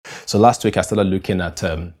So last week I started looking at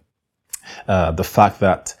the fact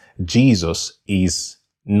that Jesus is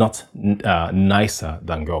not nicer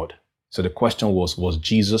than God. So the question was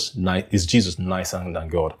Jesus is Jesus nicer than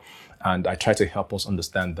God? And I try to help us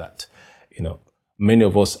understand that, many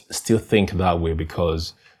of us still think that way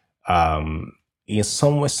because in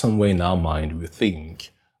somewhere in our mind, we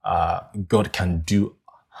think God can do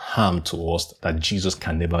harm to us that Jesus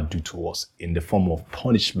can never do to us in the form of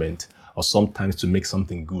punishment or sometimes to make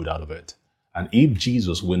something good out of it. And if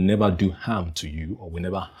Jesus will never do harm to you or will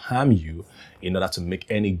never harm you in order to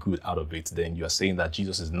make any good out of it, then you are saying that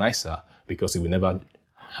Jesus is nicer because he will never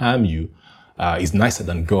harm you. Is nicer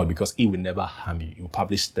than God because he will never harm you. He will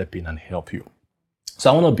probably step in and help you.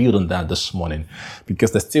 So I want to build on that this morning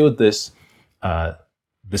because there's still this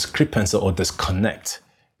discrepancy or disconnect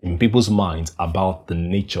in people's minds about the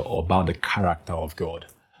nature or about the character of God.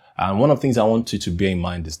 And one of the things I want you to bear in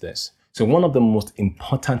mind is this. So one of the most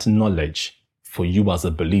important knowledge for you as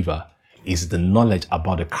a believer is the knowledge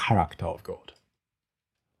about the character of God.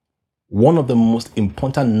 One of the most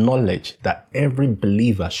important knowledge that every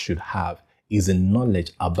believer should have is a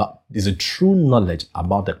true knowledge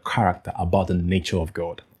about the character, about the nature of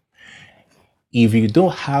God. If you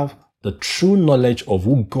don't have the true knowledge of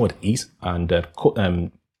who God is, and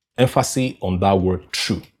emphasis on that word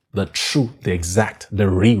true, the exact, the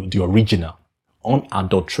real, the original,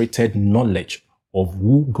 unadulterated knowledge of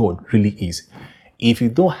who God really is. If you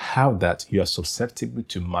don't have that, you are susceptible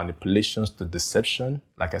to manipulations, to deception.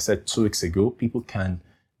 Like I said 2 weeks ago, people can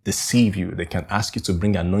deceive you. They can ask you to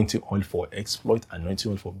bring anointing oil for exploit,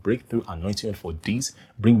 anointing oil for breakthrough, anointing oil for this,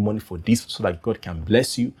 bring money for this so that God can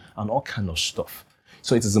bless you and all kind of stuff.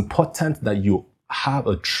 So it is important that you have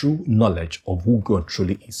a true knowledge of who God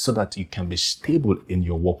truly is so that you can be stable in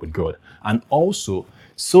your walk with God. And also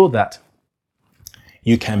so that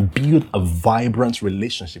you can build a vibrant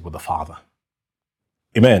relationship with the Father.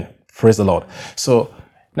 Amen. Praise the Lord. So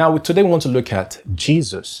now today we want to look at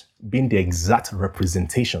Jesus being the exact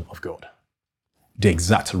representation of God. The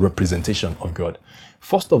exact representation of God.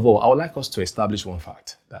 First of all, I would like us to establish one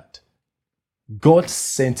fact, that God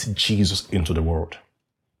sent Jesus into the world.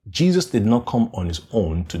 Jesus did not come on his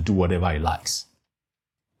own to do whatever he likes.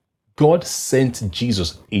 God sent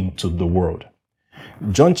Jesus into the world.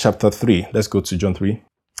 John chapter 3, let's go to John 3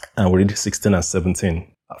 and we read 16 and 17.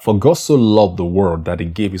 For God so loved the world that he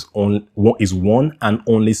gave his one and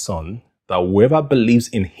only Son, that whoever believes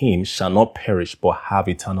in him shall not perish but have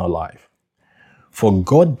eternal life. For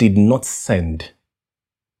God did not send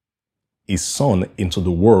his Son into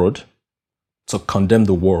the world to condemn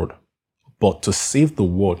the world, but to save the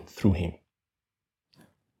world through him.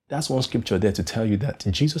 That's one scripture there to tell you that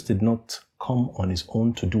Jesus did not come on his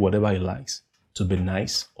own to do whatever he likes, to be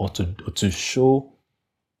nice, or to show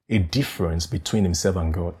a difference between himself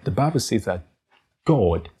and God. The Bible says that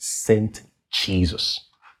God sent Jesus.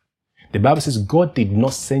 The Bible says God did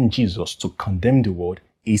not send Jesus to condemn the world.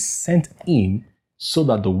 He sent him so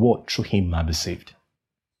that the world through him might be saved.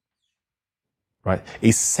 Right?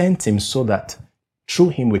 He sent him so that through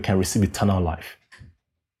him we can receive eternal life.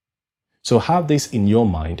 So have this in your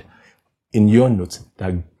mind, in your notes,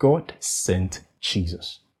 that God sent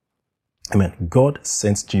Jesus. Amen. God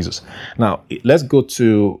sent Jesus. Now, let's go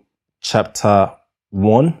to chapter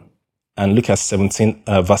 1 and look at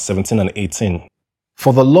verse 17 and 18.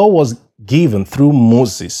 For the law was given through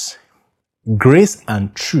Moses. Grace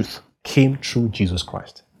and truth came through Jesus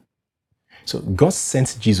Christ. So God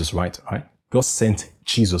sent Jesus, right? God sent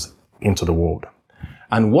Jesus into the world.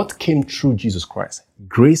 And what came through Jesus Christ?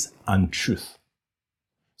 Grace and truth.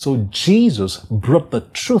 So Jesus brought the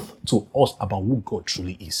truth to us about who God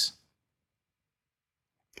truly is.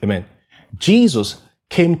 Amen. Jesus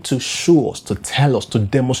came to show us, to tell us, to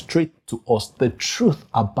demonstrate to us the truth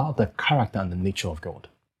about the character and the nature of God.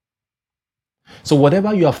 So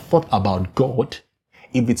whatever you have thought about God,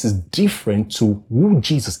 if it is different to who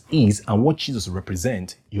Jesus is and what Jesus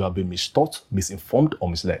represents, you have been mistaught, misinformed, or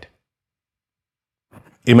misled.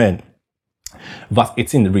 Amen. Verse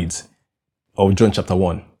 18 reads, of John chapter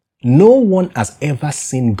 1, no one has ever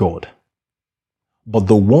seen God, but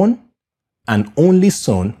the one and only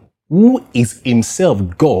Son, who is himself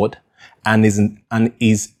God and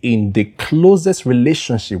is in the closest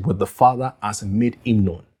relationship with the Father, has made him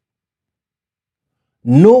known.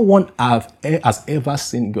 No one has ever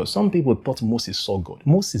seen God. Some people thought Moses saw God.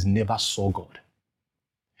 Moses never saw God.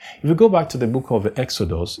 If you go back to the book of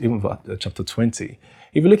Exodus, even chapter 20,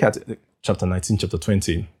 if you look at chapter 19, chapter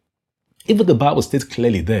 20, even the Bible states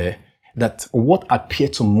clearly there that what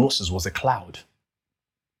appeared to Moses was a cloud.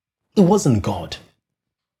 It wasn't God.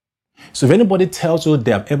 So if anybody tells you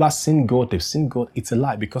they have ever seen God, they've seen God, it's a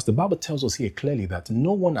lie, because the Bible tells us here clearly that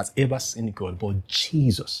no one has ever seen God but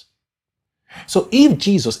Jesus. So if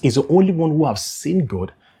Jesus is the only one who has seen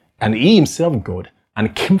God, and he himself God,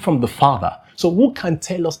 and came from the Father, so who can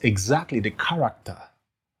tell us exactly the character,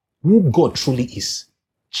 who God truly is?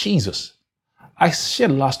 Jesus. I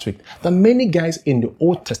shared last week that many guys in the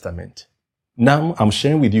Old Testament, now I'm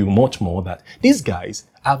sharing with you much more, that these guys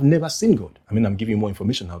have never seen God. I mean, I'm giving you more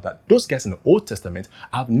information now that those guys in the Old Testament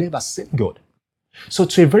have never seen God. So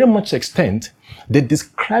to a very much extent, they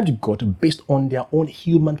described God based on their own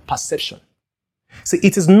human perception. See,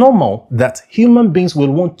 it is normal that human beings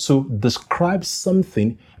will want to describe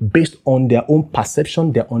something based on their own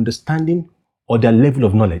perception, their understanding, or their level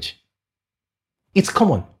of knowledge. It's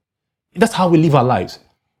common. That's how we live our lives.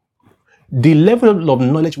 The level of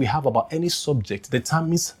knowledge we have about any subject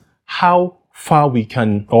determines how far we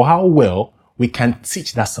can, or how well we can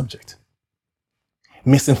teach that subject.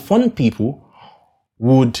 Misinformed people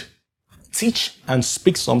would teach and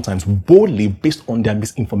speak sometimes boldly based on their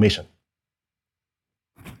misinformation.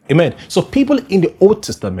 Amen. So people in the Old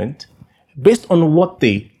Testament, based on what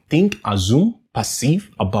they think, assume,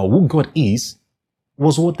 perceive about who God is,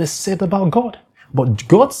 was what they said about God. But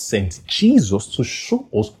God sent Jesus to show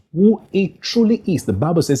us who he truly is. The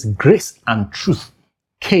Bible says grace and truth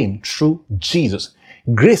came through Jesus.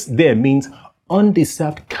 Grace there means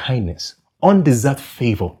undeserved kindness, undeserved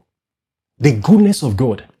favor, the goodness of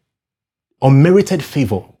God, unmerited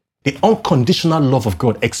favor, the unconditional love of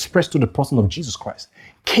God expressed through the person of Jesus Christ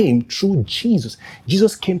came through Jesus.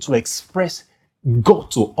 Jesus came to express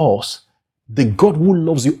God to us, the God who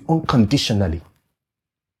loves you unconditionally.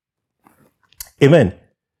 Amen.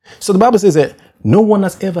 So the Bible says that no one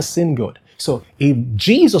has ever seen God. So if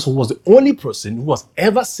Jesus was the only person who has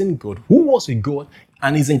ever seen God, who was with God,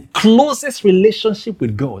 and is in closest relationship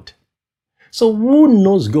with God, so who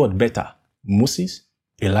knows God better? Moses,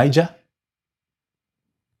 Elijah,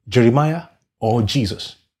 Jeremiah, or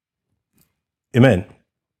Jesus? Amen.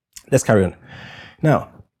 Let's carry on. Now,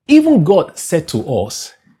 even God said to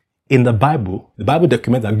us in the Bible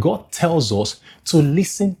documents that God tells us to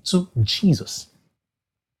listen to Jesus.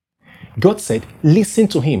 God said, listen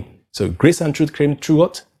to him. So grace and truth came through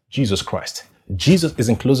what? Jesus Christ. Jesus is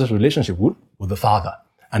in closest relationship with the Father.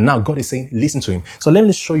 And now God is saying, listen to him. So let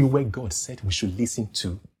me show you where God said we should listen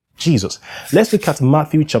to Jesus. Let's look at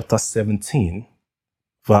Matthew chapter 17,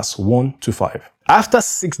 verse 1 to 5. After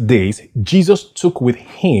 6 days, Jesus took with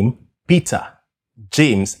him Peter,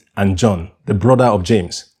 James, and John, the brother of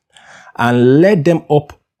James, and led them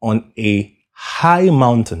up on a high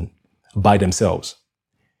mountain by themselves.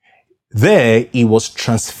 There he was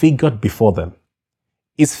transfigured before them.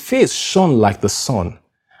 His face shone like the sun,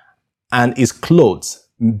 and his clothes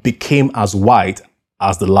became as white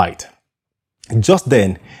as the light. Just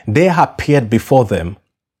then, there appeared before them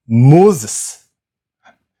Moses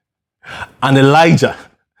and Elijah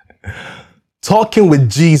talking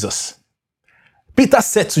with Jesus. Peter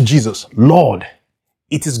said to Jesus, Lord,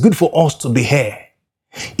 it is good for us to be here.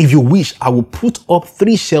 If you wish, I will put up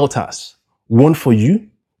 3 shelters, one for you,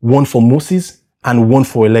 one for Moses, and one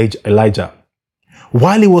for Elijah.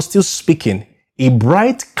 While he was still speaking, a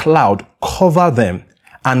bright cloud covered them,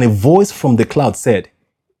 and a voice from the cloud said,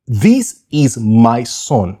 This is my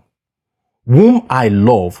son, whom I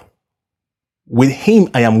love. With him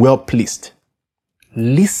I am well pleased.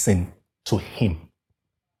 Listen to him.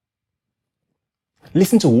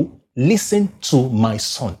 Listen to who? Listen to my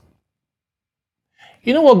son.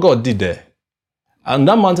 You know what God did there? On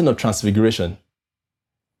that mountain of transfiguration,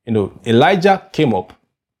 Elijah came up,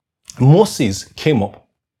 Moses came up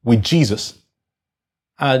with Jesus,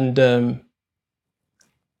 and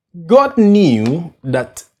God knew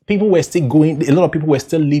that a lot of people were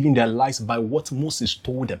still living their lives by what Moses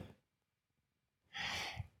told them.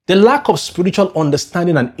 The lack of spiritual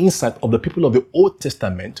understanding and insight of the people of the Old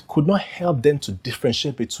Testament could not help them to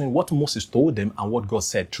differentiate between what Moses told them and what God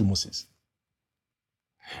said through Moses.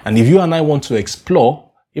 And if you and I want to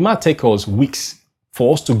explore, it might take us weeks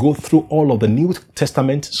for us to go through all of the New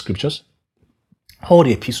Testament scriptures, all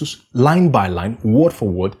the epistles, line by line, word for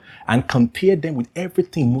word, and compare them with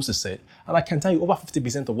everything Moses said. And I can tell you over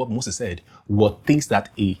 50% of what Moses said were things that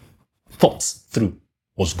he thought through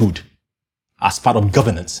was good as part of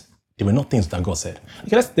governance. They were not things that God said.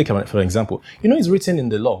 Okay, let's take for an example. It's written in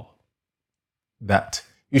the law that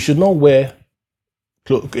you should not wear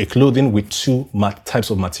a clothing with 2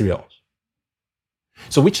 types of materials.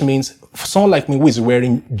 So which means for someone like me who is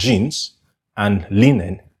wearing jeans and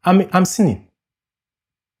linen, I'm sinning.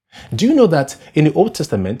 Do you know that in the Old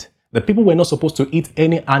Testament, the people were not supposed to eat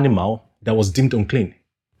any animal that was deemed unclean?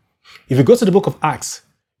 If you go to the book of Acts,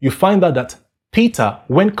 you find out that Peter,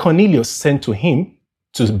 when Cornelius sent to him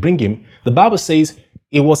to bring him, the Bible says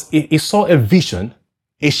he saw a vision,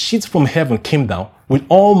 a sheet from heaven came down with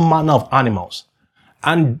all manner of animals.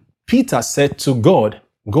 And Peter said to God,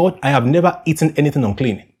 God, I have never eaten anything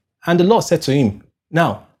unclean. And the Lord said to him,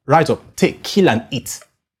 now, rise up, take, kill and eat.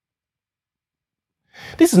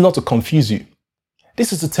 This is not to confuse you.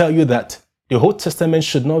 This is to tell you that the Old Testament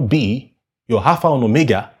should not be your Alpha and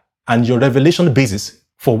Omega and your revelation basis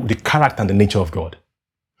for the character and the nature of God.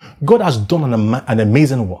 God has done an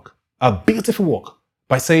amazing work, a beautiful work,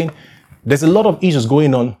 by saying there's a lot of issues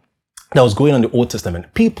going on that was going on in the Old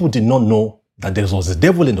Testament. People did not know that there was a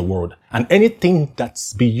devil in the world, and anything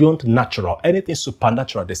that's beyond natural, anything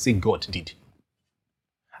supernatural, they say God did.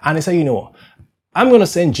 And they say, you know what? I'm going to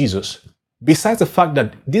send Jesus, besides the fact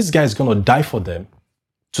that this guy is going to die for them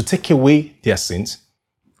to take away their sins,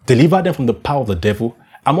 deliver them from the power of the devil.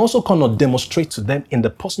 I'm also going to demonstrate to them in the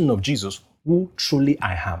person of Jesus who truly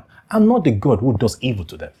I am. I'm not the God who does evil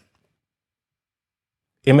to them.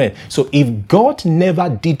 Amen. So if God never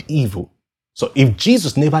did evil, so if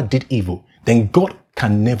Jesus never did evil, then God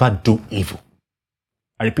can never do evil.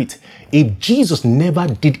 I repeat, if Jesus never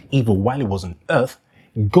did evil while he was on earth,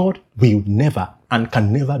 God will never and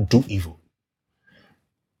can never do evil.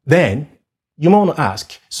 Then you might want to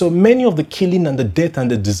ask, so many of the killing and the death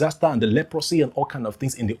and the disaster and the leprosy and all kinds of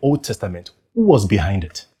things in the Old Testament, who was behind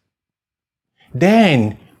it?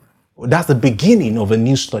 Then that's the beginning of a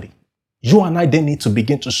new study. You and I then need to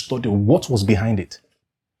begin to study what was behind it.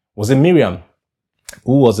 Was it Miriam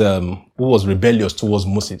who was rebellious towards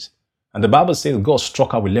Moses? And the Bible says God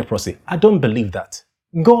struck her with leprosy. I don't believe that.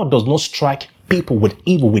 God does not strike people with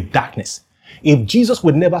evil, with darkness. If Jesus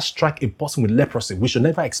would never strike a person with leprosy, we should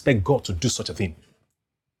never expect God to do such a thing.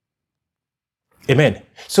 Amen.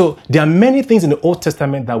 So there are many things in the Old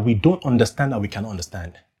Testament that we don't understand and we cannot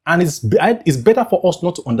understand. And it's better for us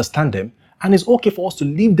not to understand them, and it's okay for us to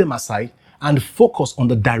leave them aside and focus on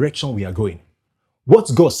the direction we are going.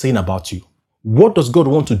 What's God saying about you? What does God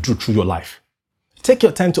want to do through your life? Take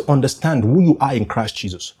your time to understand who you are in Christ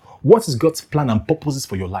Jesus. What is God's plan and purposes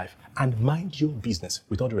for your life? And mind your business.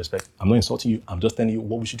 With all due respect, I'm not insulting you. I'm just telling you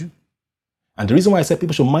what we should do. And the reason why I said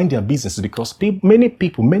people should mind their business is because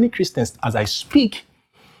many Christians, as I speak,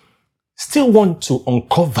 still want to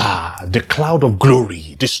uncover the cloud of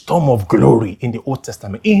glory, the storm of glory in the Old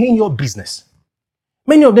Testament, in your business.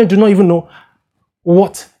 Many of them do not even know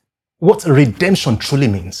what redemption truly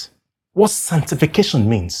means, what sanctification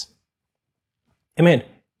means. Amen.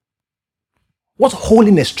 What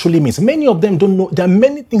holiness truly means. Many of them don't know. There are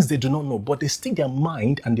many things they do not know, but they stick their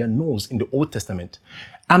mind and their nose in the Old Testament.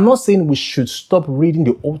 I'm not saying we should stop reading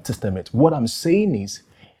the Old Testament. What I'm saying is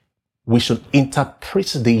we should interpret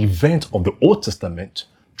the event of the Old Testament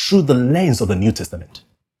through the lens of the New Testament.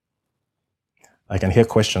 I can hear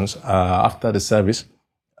questions after the service,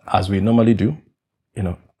 as we normally do.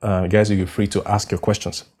 Guys, you're free to ask your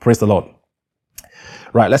questions. Praise the Lord.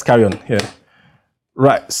 Right, let's carry on here.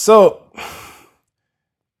 Right, so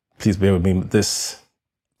please bear with me with this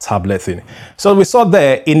tablet thing. So we saw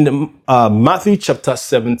there in Matthew chapter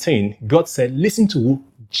 17, God said, listen to who?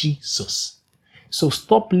 Jesus. So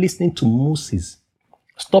stop listening to Moses.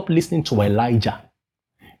 Stop listening to Elijah.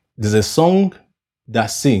 There's a song that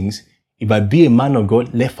sings, if I be a man of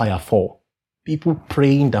God, let fire fall. People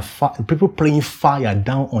praying fire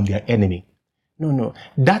down on their enemy. No.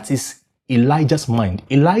 That is Elijah's mind.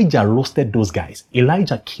 Elijah roasted those guys.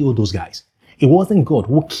 Elijah killed those guys. It wasn't God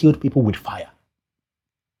who killed people with fire.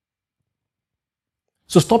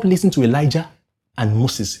 So stop listening to Elijah and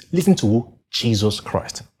Moses. Listen to who? Jesus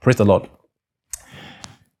Christ. Praise the Lord.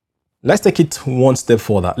 Let's take it one step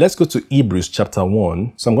further. Let's go to Hebrews chapter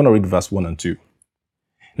 1. So I'm going to read verse 1 and 2.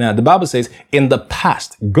 Now, the Bible says, in the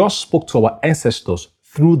past, God spoke to our ancestors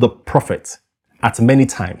through the prophets at many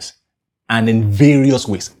times and in various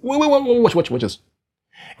ways. Watch this.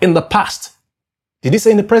 In the past. Did he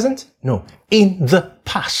say in the present? No. In the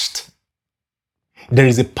past. There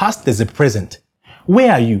is a past, there's a present.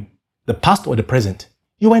 Where are you? The past or the present?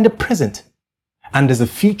 You are in the present. And there's a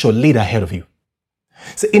future laid ahead of you.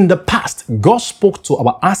 So in the past, God spoke to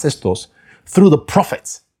our ancestors through the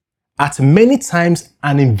prophets at many times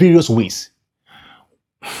and in various ways.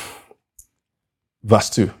 Verse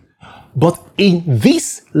 2. But in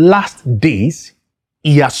these last days,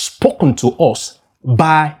 he has spoken to us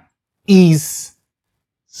by his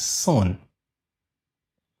Son,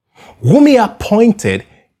 whom he appointed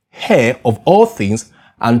heir of all things,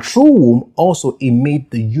 and through whom also he made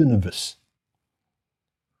the universe.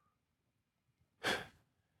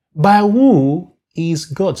 By who is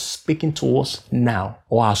God speaking to us now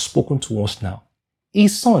or has spoken to us now?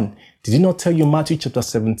 His son. Did he not tell you in Matthew chapter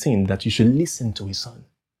 17 that you should listen to his son?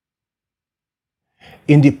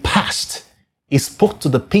 In the past, he spoke to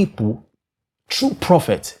the people through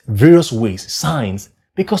prophets, various ways, signs,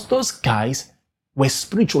 because those guys were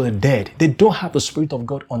spiritually dead. They don't have the Spirit of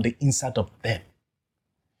God on the inside of them.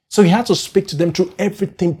 So he had to speak to them through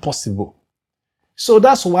everything possible. So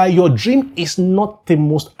that's why your dream is not the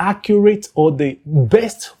most accurate or the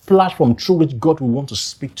best platform through which God will want to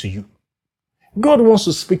speak to you. God wants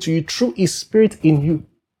to speak to you through His Spirit in you.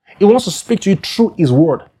 He wants to speak to you through His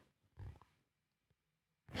Word.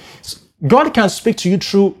 So God can speak to you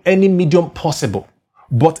through any medium possible,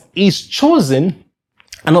 but He's chosen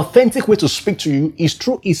an authentic way to speak to you is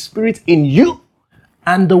through His Spirit in you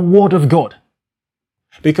and the Word of God.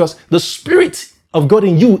 Because the Spirit of God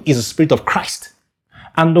in you is the Spirit of Christ.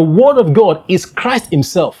 And the Word of God is Christ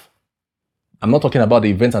Himself. I'm not talking about the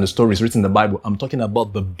events and the stories written in the Bible. I'm talking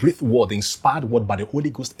about the breathed word, the inspired word by the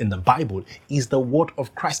Holy Ghost in the Bible is the Word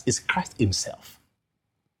of Christ, is Christ Himself.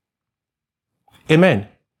 Amen.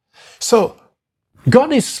 So,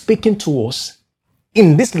 God is speaking to us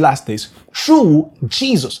in these last days through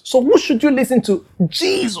Jesus. So who should you listen to?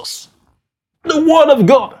 Jesus. The Word of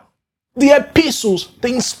God. The epistles, the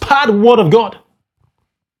inspired Word of God.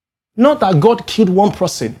 Not that God killed one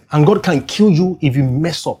person and God can kill you if you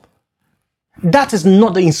mess up. That is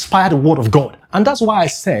not the inspired Word of God. And that's why I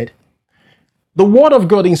said the Word of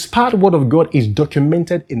God, the inspired Word of God is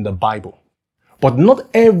documented in the Bible. But not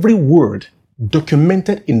every word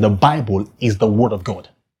documented in the Bible is the Word of God.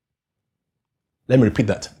 Let me repeat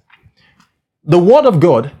that. The Word of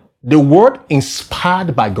God, the Word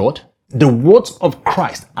inspired by God, the words of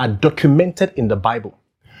Christ are documented in the Bible.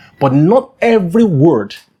 But not every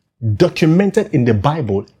word documented in the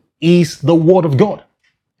Bible is the Word of God.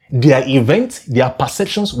 Their events, their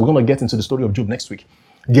perceptions, we're going to get into the story of Job next week.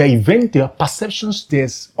 Their event, their perceptions,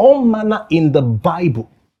 there's all manner in the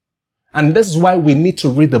Bible. And this is why we need to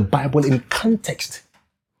read the Bible in context.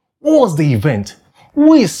 What was the event?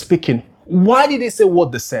 Who is speaking? Why did they say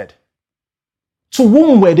what they said? To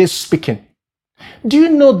whom were they speaking? Do you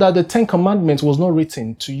know that the Ten Commandments was not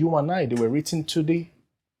written to you and I? They were written to the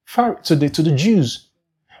Jews.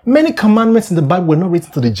 Many commandments in the Bible were not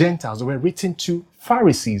written to the Gentiles. They were written to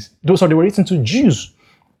Pharisees. They were written to Jews.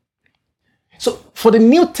 So for the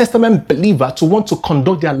New Testament believer to want to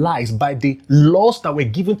conduct their lives by the laws that were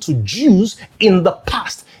given to Jews in the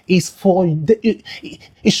past it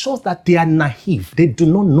shows that they are naive. They do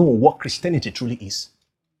not know what Christianity truly is.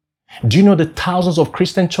 Do you know the thousands of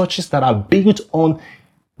Christian churches that are built on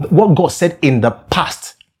what God said in the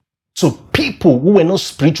past to people who were not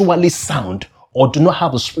spiritually sound or do not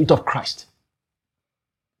have the Spirit of Christ?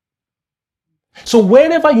 So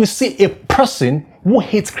wherever you see a person who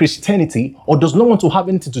hates Christianity or does not want to have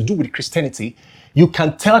anything to do with Christianity, you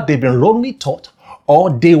can tell they've been wrongly taught,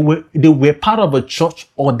 or they were part of a church,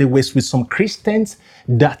 or they were with some Christians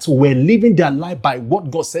that were living their life by what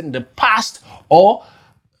God said in the past, or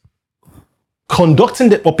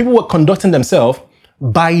people were conducting themselves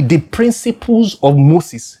by the principles of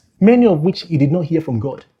Moses, many of which he did not hear from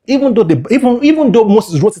God. Even though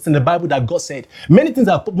Moses wrote it in the Bible that God said, many things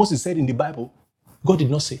that Moses said in the Bible, God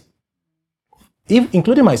did not say.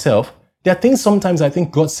 Including myself, there are things sometimes I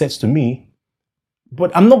think God says to me,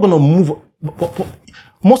 but I'm not going to move.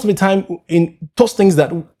 Most of the time, in those things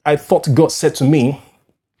that I thought God said to me,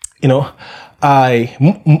 all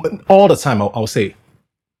the time I'll say,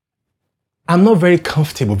 I'm not very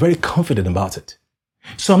comfortable, very confident about it.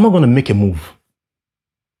 So I'm not going to make a move.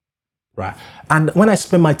 Right? And when I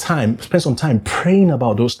spend some time praying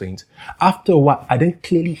about those things, after a while, I didn't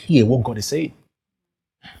clearly hear what God is saying.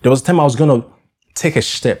 There was a time I was going to take a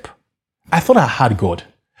step. I thought I had God,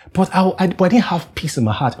 but I didn't have peace in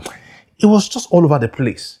my heart. It was just all over the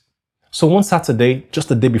place. So one Saturday, just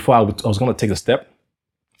the day before I was going to take the step,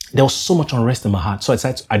 there was so much unrest in my heart. So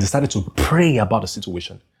I decided to pray about the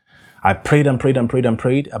situation. I prayed and prayed and prayed and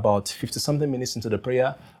prayed. About 50-something minutes into the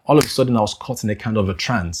prayer, all of a sudden I was caught in a kind of a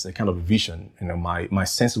trance, a kind of a vision. My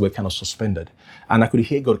senses were kind of suspended. And I could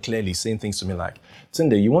hear God clearly saying things to me like,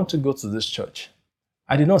 Tunde, you want to go to this church?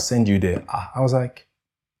 I did not send you there. I was like,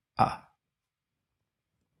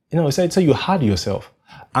 he said, so you had yourself.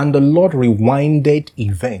 And the Lord rewinded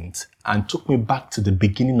events and took me back to the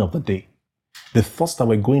beginning of the day. The thoughts that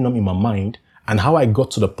were going on in my mind and how I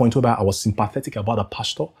got to the point where I was sympathetic about a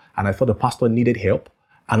pastor and I thought the pastor needed help.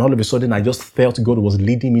 And all of a sudden, I just felt God was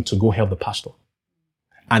leading me to go help the pastor.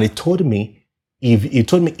 And he told me, If he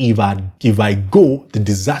told me if I go, the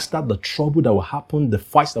disaster, the trouble that will happen, the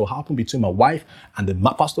fights that will happen between my wife and the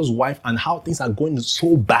pastor's wife, and how things are going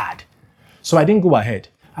so bad. So I didn't go ahead.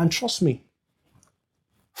 And trust me,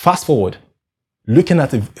 fast forward, looking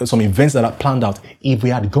at some events that are planned out, if we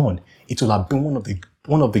had gone, it would have been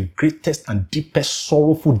one of the greatest and deepest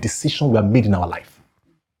sorrowful decisions we have made in our life.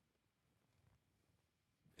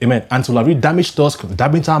 Amen. And it will have really damaged us,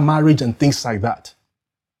 damaged our marriage and things like that.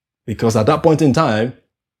 Because at that point in time,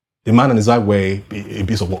 the man and his wife were a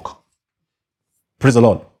piece of work. Praise the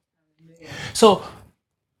Lord. So,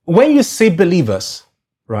 when you see believers,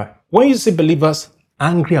 right? When you see believers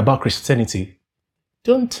angry about Christianity,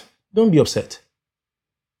 don't be upset.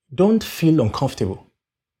 Don't feel uncomfortable.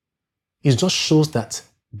 It just shows that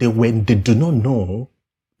they do not know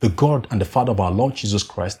the God and the Father of our Lord Jesus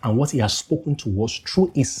Christ and what He has spoken to us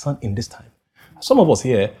through His Son in this time. Some of us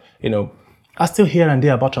here, are still here and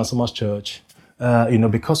there about Transformers Church,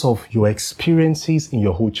 because of your experiences in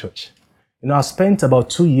your whole church. I spent about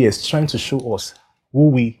 2 years trying to show us who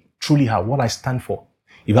we truly are, what I stand for.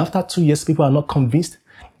 If after 2 years people are not convinced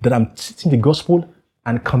that I'm teaching the gospel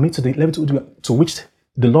and commit to the level to which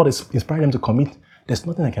the Lord is inspiring them to commit, there's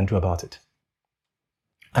nothing I can do about it.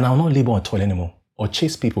 And I'll not labor on toil anymore or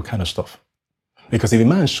chase people kind of stuff. Because if a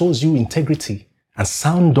man shows you integrity and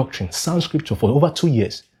sound doctrine, sound scripture for over 2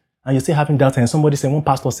 years, and you're still having doubt, and somebody said, one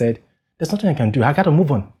pastor said, there's nothing I can do. I got to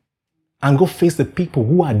move on and go face the people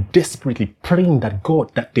who are desperately praying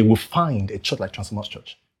that they will find a church like Transformers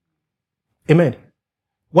Church. Amen.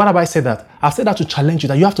 Why have I said that? I've said that to challenge you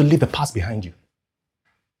that you have to leave the past behind you.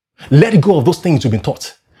 Let go of those things you've been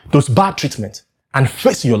taught, those bad treatments, and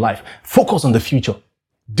face your life. Focus on the future.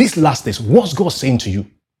 These last days, what's God saying to you?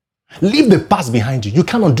 Leave the past behind you. You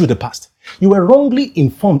cannot do the past. You were wrongly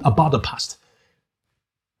informed about the past.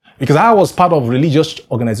 Because I was part of religious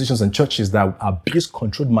organizations and churches that abused,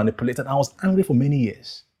 controlled, manipulated. I was angry for many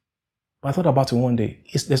years. But I thought about it one day.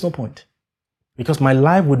 There's no point. Because my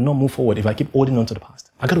life would not move forward if I keep holding on to the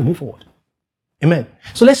past. I got to move forward. Amen.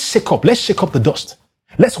 So let's shake up. Let's shake up the dust.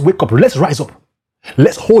 Let's wake up. Let's rise up.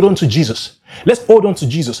 Let's hold on to Jesus. Let's hold on to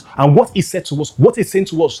Jesus and what He said to us, what He's saying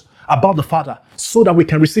to us about the Father, so that we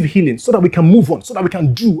can receive healing, so that we can move on, so that we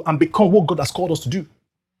can do and become what God has called us to do.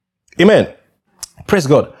 Amen. Praise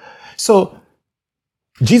God. So,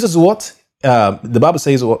 Jesus, what? The Bible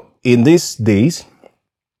says, in these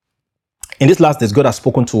last days, God has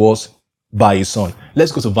spoken to us by His Son.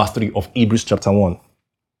 Let's go to verse 3 of Hebrews chapter 1.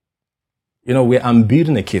 I'm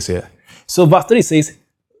building a case here. So verse 3 says,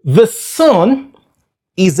 the Son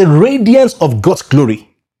is the radiance of God's glory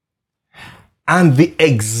and the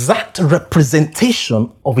exact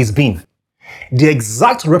representation of His being, the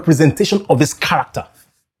exact representation of His character,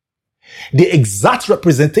 the exact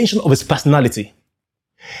representation of His personality,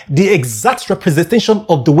 the exact representation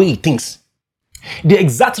of the way He thinks, the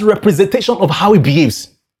exact representation of how He behaves,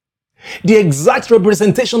 the exact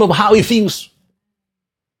representation of how He feels.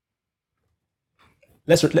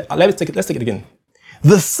 Let's take it again.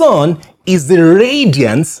 The Son is the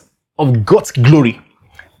radiance of God's glory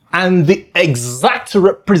and the exact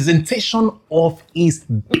representation of His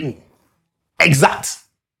being. Exact.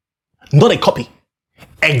 Not a copy.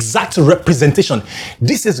 Exact representation.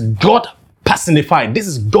 This is God personified. This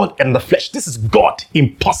is God in the flesh. This is God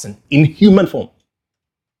in person, in human form.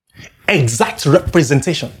 Exact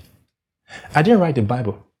representation. I didn't write the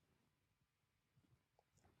Bible.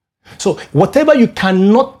 So whatever you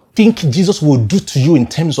cannot think Jesus will do to you in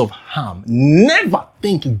terms of harm, never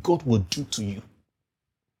think God will do to you.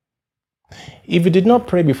 If you did not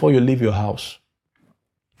pray before you leave your house,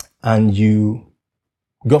 and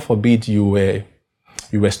God forbid, you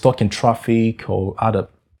were stuck in traffic or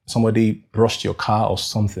somebody brushed your car or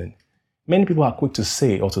something, many people are quick to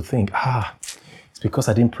say or to think, it's because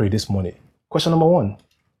I didn't pray this morning. Question number 1,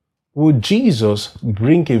 would Jesus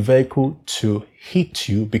bring a vehicle to hit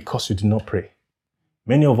you because you did not pray?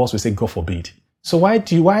 Many of us will say, God forbid. So why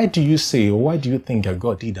do you say, or why do you think that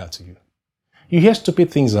God did that to you? You hear stupid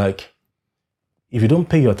things like, if you don't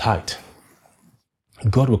pay your tithe,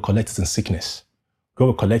 God will collect it in sickness. God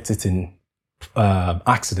will collect it in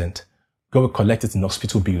accident. God will collect it in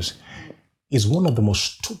hospital bills. It's one of the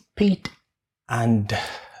most stupid, and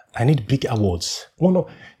I need big awards.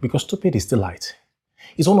 Because stupid is still light.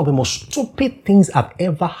 It's one of the most stupid things I've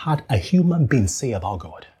ever had a human being say about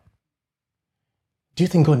God. Do you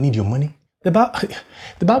think God needs your money? The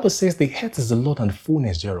Bible says the earth is the Lord and the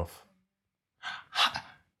fullness thereof.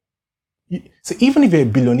 So even if you're a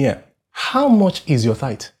billionaire, how much is your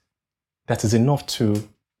tithe? That is enough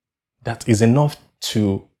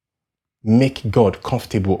to make God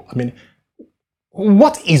comfortable. I mean,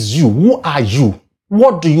 What is you? Who are you?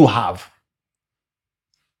 What do you have?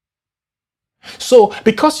 So,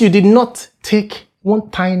 because you did not take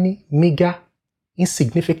one tiny, meager,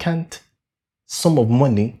 insignificant sum of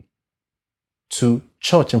money to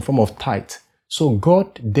church in form of tithe, so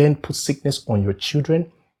God then put sickness on your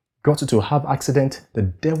children, got you to have accident, the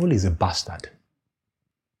devil is a bastard.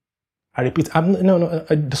 I repeat,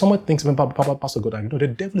 someone thinks when Pastor God, the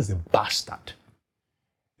devil is a bastard.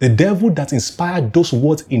 The devil that inspired those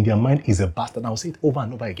words in their mind is a bastard. I'll say it over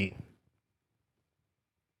and over again.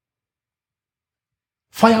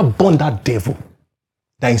 Fire burn that devil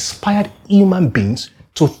that inspired human beings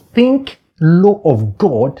to think low of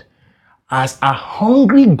God as a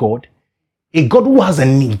hungry God, a God who has a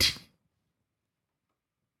need.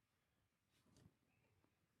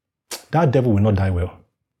 That devil will not die well.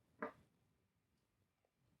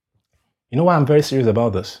 You know why I'm very serious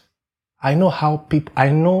about this? I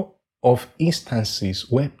know of instances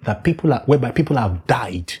whereby people have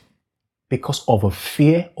died because of a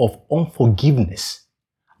fear of unforgiveness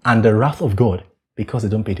and the wrath of God because they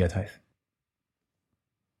don't pay their tithe.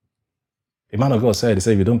 A man of God said, if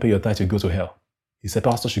you don't pay your tithe, you go to hell. He said,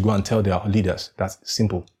 pastors should go and tell their leaders. That's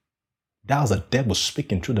simple. That was the devil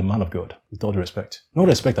speaking through the man of God, with all due respect. No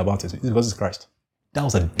respect about it, because it's Christ. That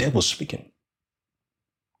was the devil speaking.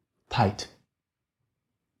 Tithe.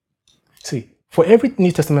 See, for every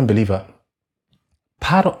New Testament believer,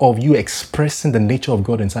 part of you expressing the nature of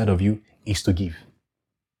God inside of you is to give.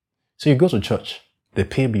 So you go to church, they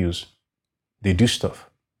pay bills, they do stuff.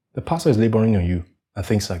 The pastor is laboring on you and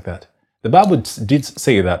things like that. The Bible did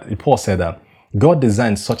say that, Paul said that God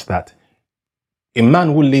designed such that a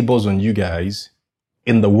man who labors on you guys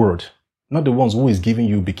in the word, not the ones who is giving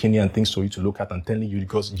you bikini and things for you to look at and telling you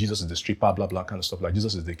because Jesus is the stripper, blah, blah, kind of stuff, like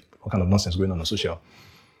Jesus is what kind of nonsense going on social.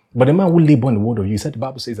 But the man who labor in the word of you, the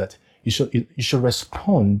Bible says that you should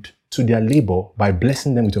respond to their labor by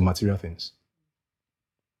blessing them with your material things.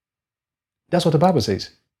 That's what the Bible says.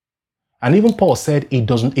 And even Paul said it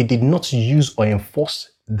did not use or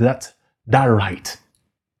enforce that right.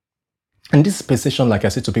 And this position, like I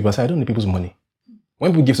said to people, I say, I don't need people's money.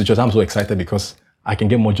 When people give to church, I'm so excited because I can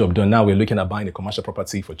get more job done. Now we're looking at buying a commercial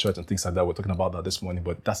property for church and things like that. We're talking about that this morning,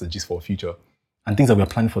 but that's a gist for the future. And things that we're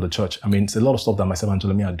planning for the church. I mean, it's a lot of stuff that myself and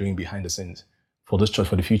Jeremy are doing behind the scenes for this church,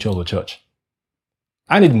 for the future of the church.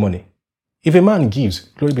 I need money. If a man gives,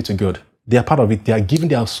 glory be to God, they are part of it. They are giving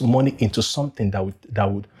their money into something that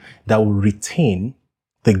will retain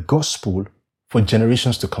the gospel for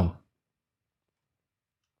generations to come.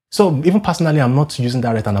 So even personally, I'm not using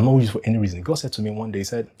that right, and I'm not using it for any reason. God said to me one day,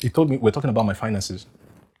 he told me, we're talking about my finances.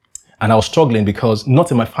 And I was struggling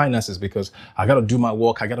not in my finances, because I got to do my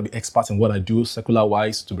work. I got to be expert in what I do, secular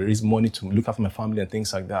wise, to raise money, to look after my family and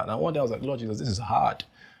things like that. And one day I was like, Lord Jesus, this is hard.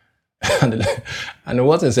 And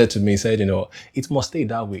what he said to me, he said, it must stay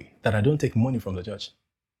that way, that I don't take money from the church.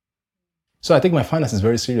 So I take my finances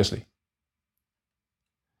very seriously.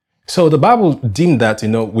 So the Bible deemed that,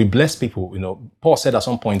 we bless people. Paul said at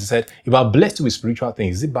some point, he said, if I bless you with spiritual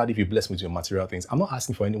things, is it bad if you bless me with your material things? I'm not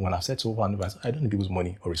asking for anyone. I've said so over and over, I don't need people's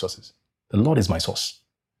money or resources. The Lord is my source.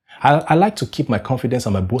 I like to keep my confidence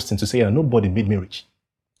and my boasting to say that nobody made me rich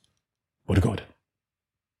but God.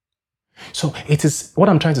 So it is, what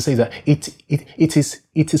I'm trying to say is that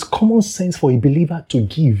it is common sense for a believer to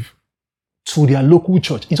give to their local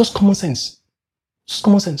church. It's just common sense. It's just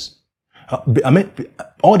common sense.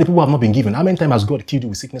 All the people who have not been given, how many times has God killed you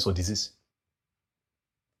with sickness or disease?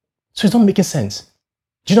 So it's not making sense.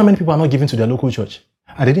 Do you know how many people are not giving to their local church?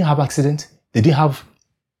 And they didn't have accident. They didn't have...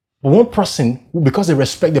 But one person, because they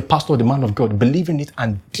respect the pastor or the man of God, believe in it,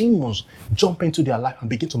 and demons jump into their life and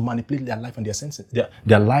begin to manipulate their life and their senses,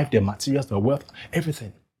 their life, their materials, their wealth,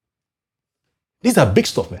 everything. These are big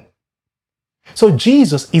stuff, man. So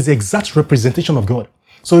Jesus is the exact representation of God.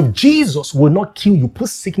 So if Jesus will not kill you, put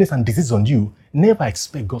sickness and disease on you, never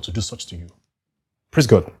expect God to do such to you. Praise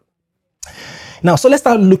God. Now, so let's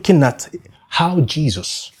start looking at how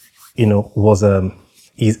Jesus, is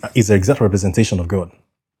the exact representation of God.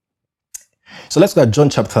 So let's go at John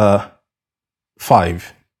chapter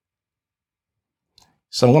 5.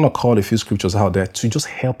 So I'm going to call a few scriptures out there to just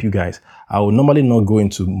help you guys. I will normally not go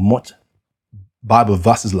into much Bible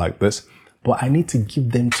verses like this, but I need to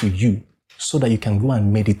give them to you so that you can go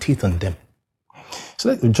and meditate on them.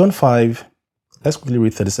 So John 5, let's quickly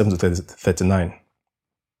read 37 to 39.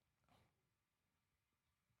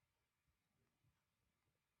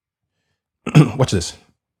 Watch this.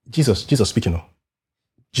 Jesus speaking now.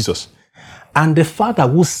 Jesus. And the Father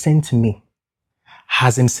who sent me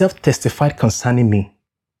has himself testified concerning me.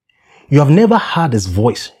 You have never heard his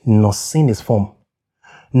voice, nor seen his form,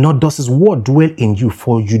 nor does his word dwell in you,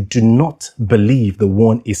 for you do not believe the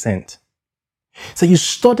one he sent. So you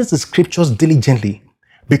study the scriptures diligently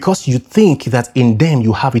because you think that in them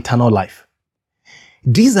you have eternal life.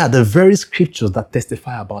 These are the very scriptures that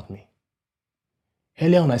testify about me.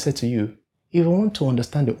 Earlier on I said to you, if you want to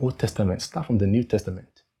understand the Old Testament, start from the New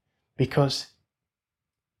Testament. Because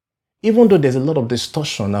even though there's a lot of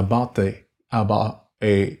distortion in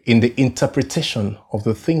the interpretation of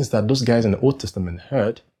the things that those guys in the Old Testament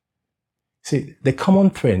heard, see, the common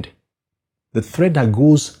thread, the thread that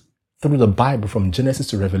goes through the Bible from Genesis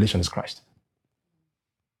to Revelation is Christ.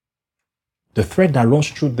 The thread that runs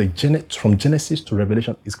through from Genesis to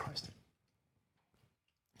Revelation is Christ.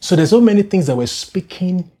 So there's so many things that we're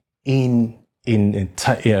speaking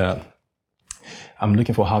I'm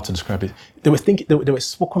looking for how to describe it. They were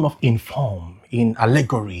spoken of in form, in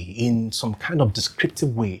allegory, in some kind of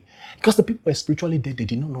descriptive way. Because the people were spiritually dead, they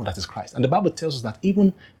did not know that it's Christ. And the Bible tells us that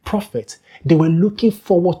even prophets, they were looking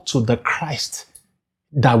forward to the Christ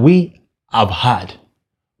that we have had.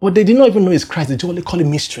 But they did not even know it's Christ. They only call it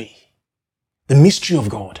mystery. The mystery of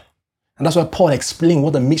God. And that's why Paul explained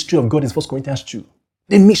what the mystery of God is, 1 Corinthians 2.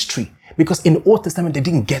 The mystery. Because in the Old Testament, they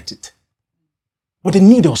didn't get it. But they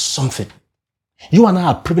knew there was something. You and I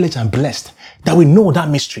are privileged and blessed that we know that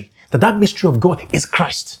mystery. That mystery of God is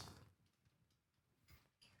Christ.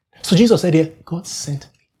 So Jesus said here, God sent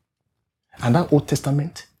me. And that Old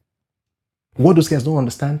Testament, what those guys don't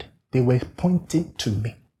understand, they were pointing to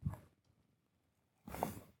me.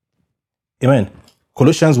 Amen.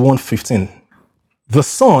 Colossians 1:15. The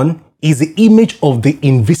Son is the image of the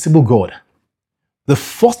invisible God, the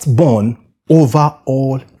firstborn over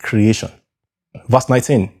all creation. Verse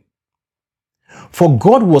 19. For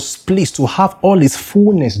God was pleased to have all his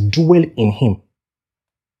fullness dwell in him.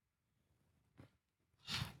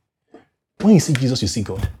 When you see Jesus, you see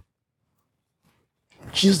God.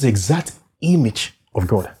 Jesus is the exact image of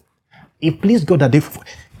God. It pleased God that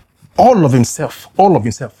all of himself,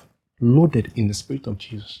 loaded in the spirit of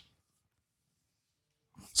Jesus.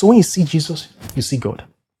 So when you see Jesus, you see God.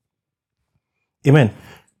 Amen.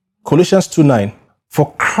 Colossians 2:9.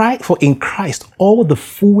 For in Christ, all the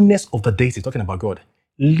fullness of the deity, talking about God,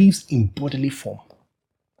 lives in bodily form.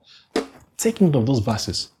 Take note of those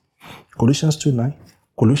verses. Colossians 2:9,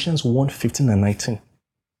 Colossians 1:15 and 19.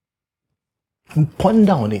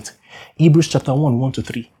 Ponder on it. Hebrews chapter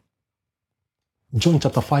 1:1-3. John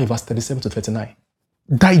chapter 5, verse 37-39.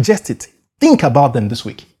 Digest it. Think about them this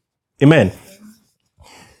week. Amen.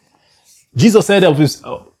 Jesus said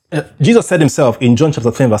himself in John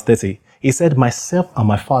chapter 10, verse 30, he said, myself and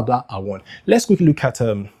my Father are one. Let's quickly look at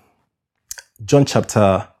John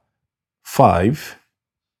chapter 5,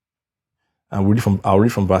 and I'll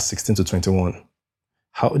read from verse 16 to 21.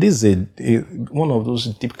 This is one of those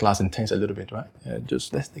deep class intense a little bit, right?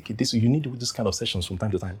 Just let's take it this. You need this kind of sessions from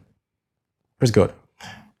time to time. Praise God.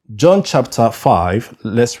 John chapter 5,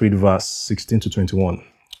 let's read verse 16 to 21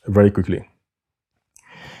 very quickly.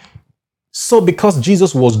 So because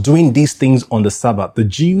Jesus was doing these things on the Sabbath, the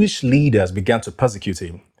Jewish leaders began to persecute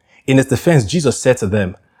him. In his defense, Jesus said to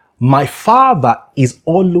them, my Father is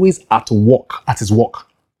always at his work.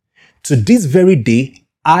 To this very day,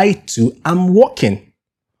 I too am working.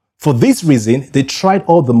 For this reason, they tried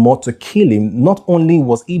all the more to kill him. Not only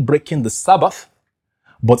was he breaking the Sabbath,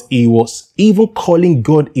 but he was even calling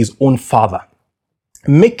God his own Father,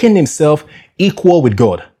 making himself equal with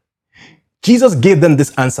God. Jesus gave them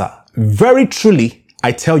this answer. Very truly,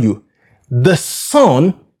 I tell you, the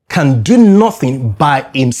Son can do nothing by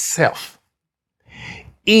himself.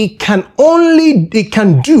 He can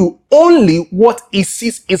do only what he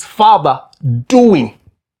sees his Father doing.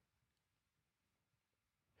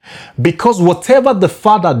 Because whatever the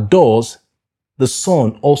Father does, the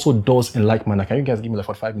Son also does in like manner. Can you guys give me like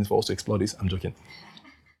 45 minutes for us to explore this? I'm joking.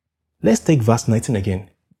 Let's take verse 19 again.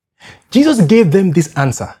 Jesus gave them this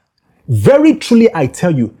answer. Very truly, I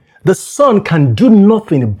tell you, the Son can do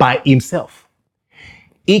nothing by himself.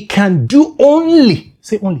 He can do only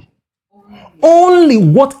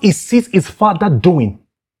what he sees his Father doing.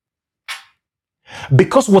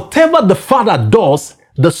 Because whatever the Father does,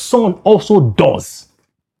 the Son also does.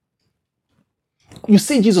 You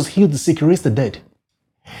see Jesus heal the sick, raise the dead.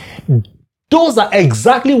 Those are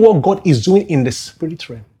exactly what God is doing in the spirit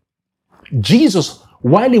realm. Jesus,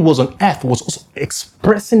 while he was on earth, was also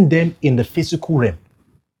expressing them in the physical realm.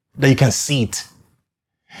 That you can see it.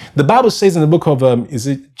 The Bible says in the book of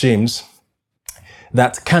James,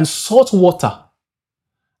 that can salt water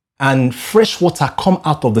and fresh water come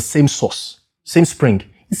out of the same source, same spring?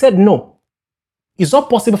 He said no. It's not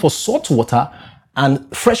possible for salt water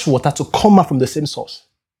and fresh water to come out from the same source.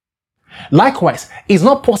 Likewise, it's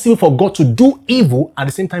not possible for God to do evil at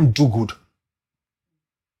the same time do good.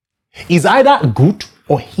 It's either good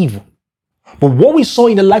or evil. But what we saw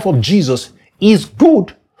in the life of Jesus is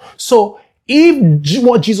good. So if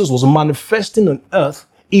what Jesus was manifesting on earth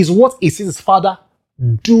is what he sees his Father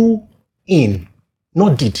do in,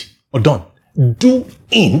 not did or done, do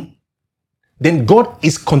in, then God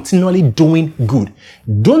is continually doing good.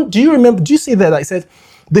 Do you remember, do you see that I said,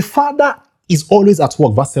 the Father is always at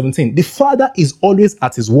work, verse 17. The Father is always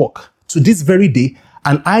at his work to this very day,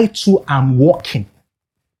 and I too am working.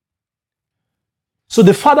 So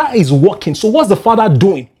the Father is working. So what's the Father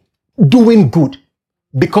doing? Doing good.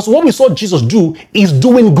 Because what we saw Jesus do is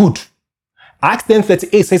doing good. Acts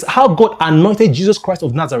 10:38 says, how God anointed Jesus Christ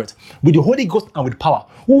of Nazareth with the Holy Ghost and with power,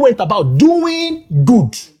 who went about doing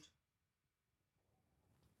good.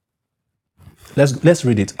 Let's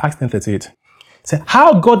read it. Acts 10:38. Say,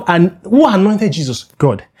 how God and who anointed Jesus?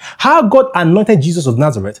 God. How God anointed Jesus of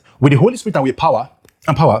Nazareth with the Holy Spirit and with power,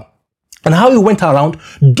 and how he went around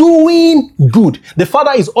doing good. The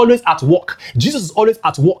Father is always at work. Jesus is always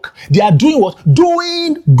at work. They are doing what?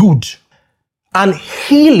 Doing good. And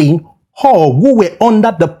healing all who were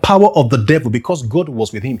under the power of the devil, because God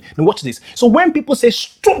was with him. Now watch this. So when people say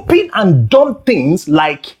stupid and dumb things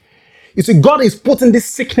like, you see, God is putting this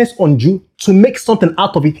sickness on you to make something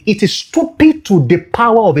out of it. It is stupid to the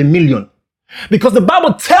power of a million. Because the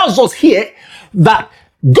Bible tells us here that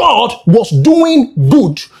God was doing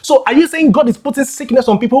good. So are you saying God is putting sickness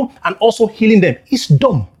on people and also healing them? It's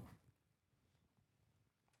dumb.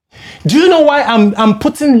 Do you know why I'm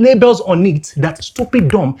putting labels on it that's stupid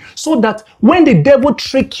dumb? So that when the devil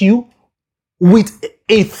trick you with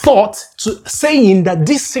a thought to saying that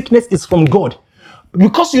this sickness is from God,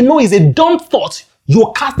 because you know it's a dumb thought,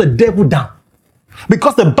 you cast the devil down.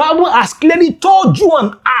 Because the Bible has clearly told you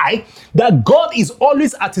and I that God is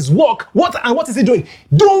always at his work. What is he doing?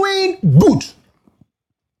 Doing good.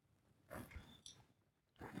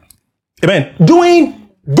 Amen. Doing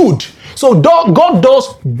good. So God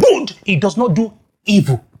does good. He does not do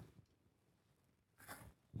evil.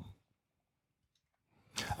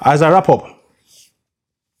 As I wrap up,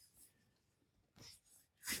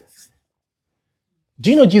 do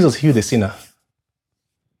you know Jesus healed a sinner?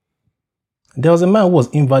 There was a man who was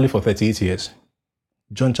invalid for 38 years.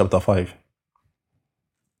 John chapter 5,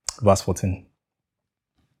 verse 14.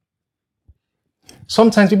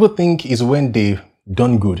 Sometimes people think it's when they've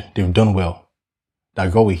done good, they've done well,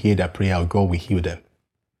 that God will hear their prayer or God will heal them.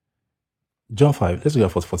 John 5, let's go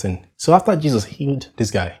at verse 14. So after Jesus healed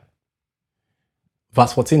this guy,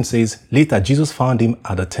 verse 14 says, later Jesus found him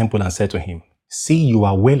at the temple and said to him, see, you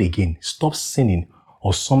are well again. Stop sinning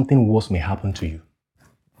or something worse may happen to you.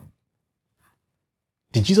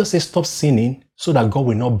 Did Jesus say stop sinning so that God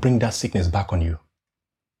will not bring that sickness back on you?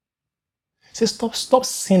 He says stop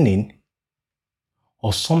sinning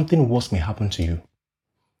or something worse may happen to you.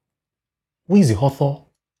 Who is the author,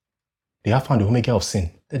 the Alpha and the Omega of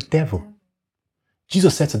sin? The devil.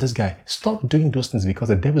 Jesus said to this guy, stop doing those things because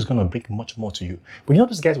the devil is going to bring much more to you. But you know,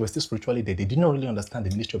 these guys were still spiritually dead. They did not really understand the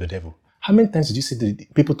ministry of the devil. How many times did you see the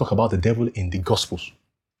people talk about the devil in the Gospels?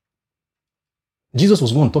 Jesus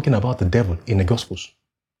was one talking about the devil in the Gospels.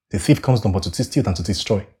 The thief comes not but to steal and to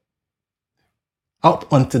destroy.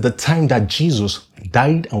 Up until the time that Jesus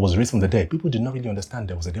died and was raised from the dead, people did not really understand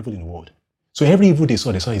there was a devil in the world. So every evil they saw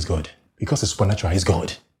is God. Because it's supernatural, it's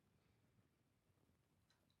God.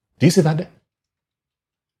 Do you see that there?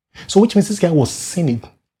 So which means this guy was sinning.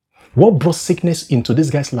 What brought sickness into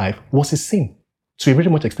this guy's life was his sin, to a very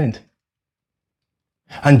much extent.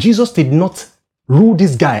 And Jesus did not rule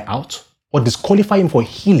this guy out or disqualify him for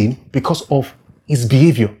healing because of his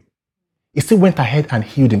behavior. He still went ahead and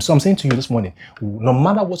healed him. So I'm saying to you this morning, no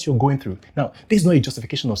matter what you're going through, now, this is not a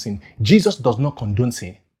justification of sin. Jesus does not condone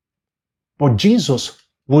sin. But Jesus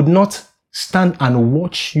would not stand and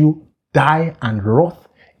watch you die and rot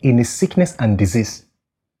in a sickness and disease.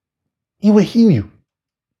 He will heal you.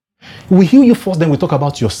 He will heal you first, then we'll talk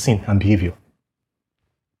about your sin and behavior.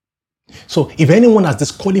 So if anyone has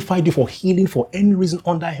disqualified you for healing for any reason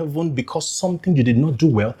under heaven because something you did not do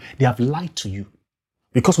well, they have lied to you.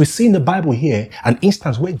 Because we see in the Bible here an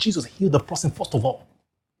instance where Jesus healed the person first of all,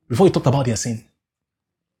 before he talked about their sin.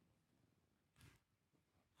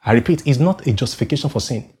 I repeat, it's not a justification for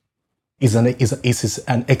sin. It's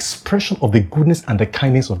an expression of the goodness and the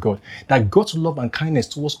kindness of God. That God's love and kindness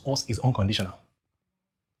towards us is unconditional.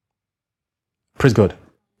 Praise God.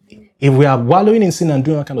 If we are wallowing in sin and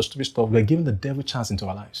doing that kind of stupid stuff, we're giving the devil a chance into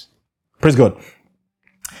our lives. Praise God.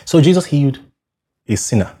 So Jesus healed a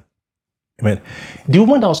sinner. Amen. The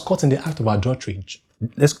woman that was caught in the act of adultery,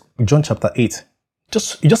 John chapter 8.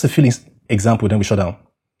 Just a few example, then we shut down.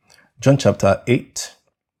 John chapter 8,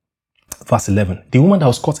 verse 11. The woman that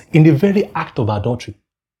was caught in the very act of adultery.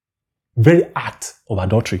 Very act of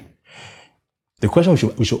adultery. The question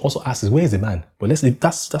we should also ask is, where is the man? But let's leave,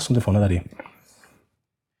 that's something for another day.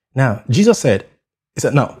 Now, Jesus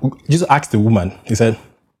asked the woman, he said,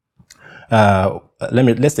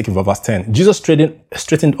 let's take it from verse 10. Jesus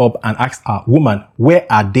straightened up and asked her, woman, where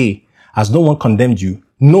are they? Has no one condemned you?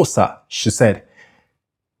 No, sir, she said.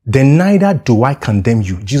 Then neither do I condemn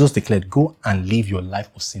you. Jesus declared, go and live your life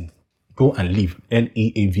of sin. Go and live,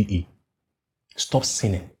 L-E-A-V-E. Stop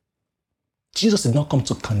sinning. Jesus did not come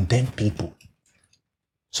to condemn people.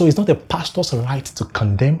 So it's not a pastor's right to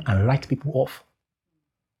condemn and write people off.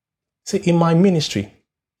 See, in my ministry,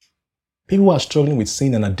 people who are struggling with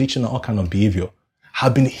sin and addiction and all kind of behavior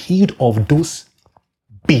have been healed of those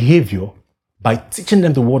behavior by teaching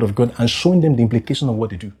them the word of God and showing them the implication of what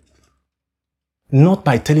they do. Not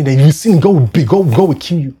by telling them, you sin, God will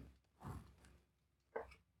kill you.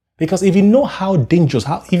 Because if you know how dangerous,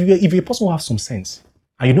 if you're a person who has some sense,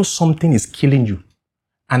 and you know something is killing you,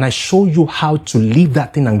 and I show you how to leave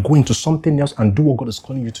that thing and go into something else and do what God is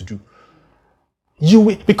calling you to do,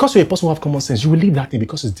 because you're a person who have common sense, you will leave that thing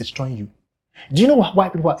because it's destroying you. Do you know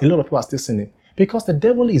why a lot of people are still sinning? Because the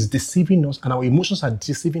devil is deceiving us and our emotions are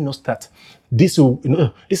deceiving us that this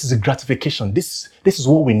is a gratification. This is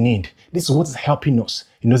what we need. This is what is helping us.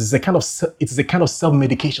 It's a kind of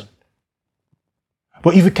self-medication.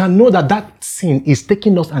 But if you can know that sin is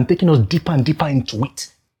taking us deeper and deeper into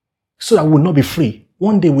it, so that we will not be free,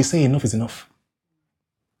 one day we say enough is enough.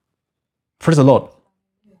 Praise the Lord.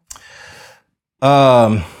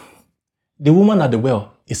 The woman at the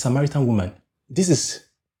well, a Samaritan woman. This is,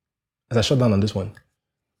 as I shut down on this one,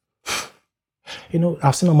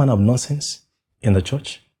 I've seen a man of nonsense in the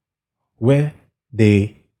church where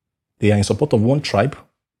they are in support of one tribe,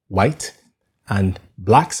 white, and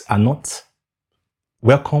blacks are not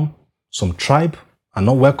welcome. Some tribe are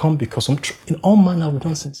not welcome because in all manner of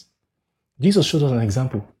nonsense. Jesus showed us an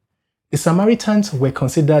example. The Samaritans were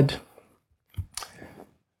considered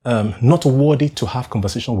not worthy to have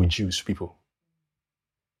conversation with Jewish people.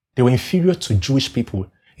 They were inferior to Jewish people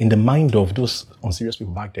in the mind of those unserious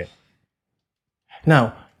people back then.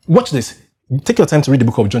 Now, watch this. Take your time to read the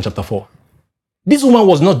book of John chapter 4. This woman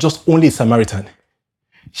was not just only a Samaritan.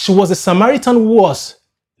 She was a Samaritan who was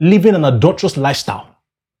living an adulterous lifestyle.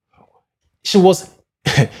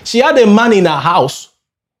 She had a man in her house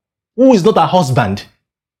who is not her husband.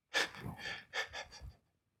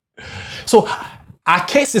 So her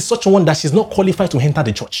case is such one that she's not qualified to enter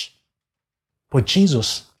the church. But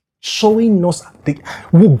Jesus, showing us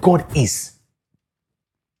who God is,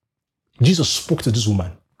 Jesus spoke to this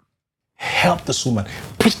woman, helped this woman,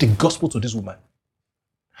 preached the gospel to this woman.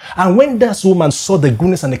 And when this woman saw the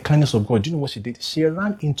goodness and the kindness of God, do you know what she did? She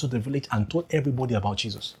ran into the village and told everybody about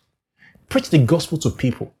Jesus. Preach the gospel to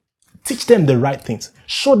people. Teach them the right things.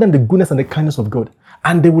 Show them the goodness and the kindness of God.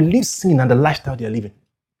 And they will leave sin and the lifestyle they are living.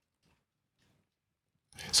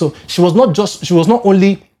 So she was not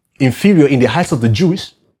only inferior in the eyes of the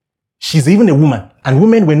Jews, she's even a woman. And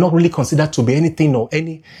women were not really considered to be anything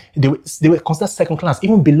they were considered second class,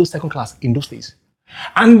 even below second class in those days.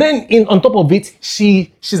 And then on top of it,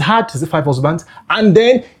 she's had 5 husbands, and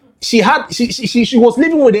then she was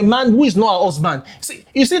living with a man who is not her husband.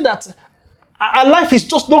 You see that her life is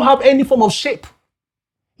just don't have any form of shape.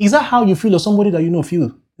 Is that how you feel, or somebody that you know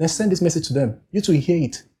feel? Then send this message to them. You too hear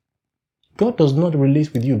it. God does not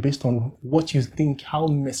relate with you based on what you think, how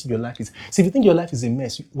messy your life is. See, if you think your life is a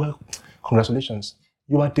mess, well, congratulations.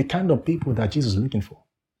 You are the kind of people that Jesus is looking for.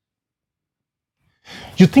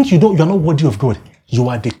 You think you are not worthy of God. You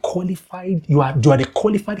are the qualified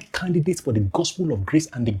candidates for the gospel of grace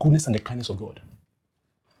and the goodness and the kindness of God.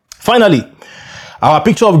 Finally, our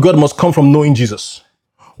picture of God must come from knowing Jesus.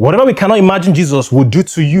 Whatever we cannot imagine Jesus would do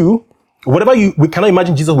to you, we cannot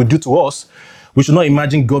imagine Jesus would do to us, we should not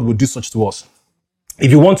imagine God would do such to us.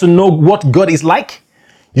 If you want to know what God is like,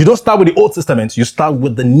 you don't start with the Old Testament, you start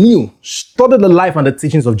with the New. Study the life and the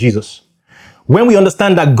teachings of Jesus. When we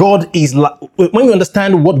understand when we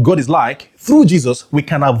understand what God is like through Jesus, we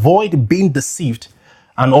can avoid being deceived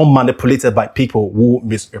and all manipulated by people who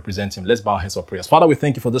misrepresent him. Let's bow our heads for prayers. Father, we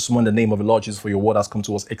thank you for this one in the name of the Lord Jesus, for your word has come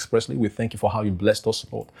to us expressly. We thank you for how you blessed us,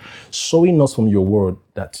 Lord, showing us from your word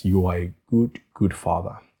that you are a good, good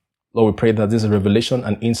Father. Lord, we pray that this revelation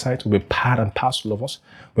and insight will be part and parcel of us,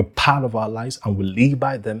 will be part of our lives, and we live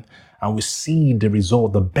by them, and we see the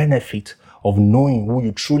result, the benefit of knowing who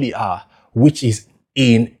you truly are, which is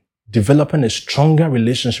in developing a stronger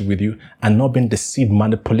relationship with you and not being deceived,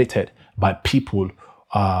 manipulated by people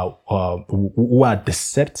who are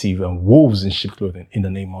deceptive and wolves in sheep clothing in the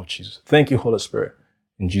name of Jesus. Thank you, Holy Spirit.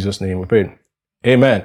 In Jesus' name we pray. Amen.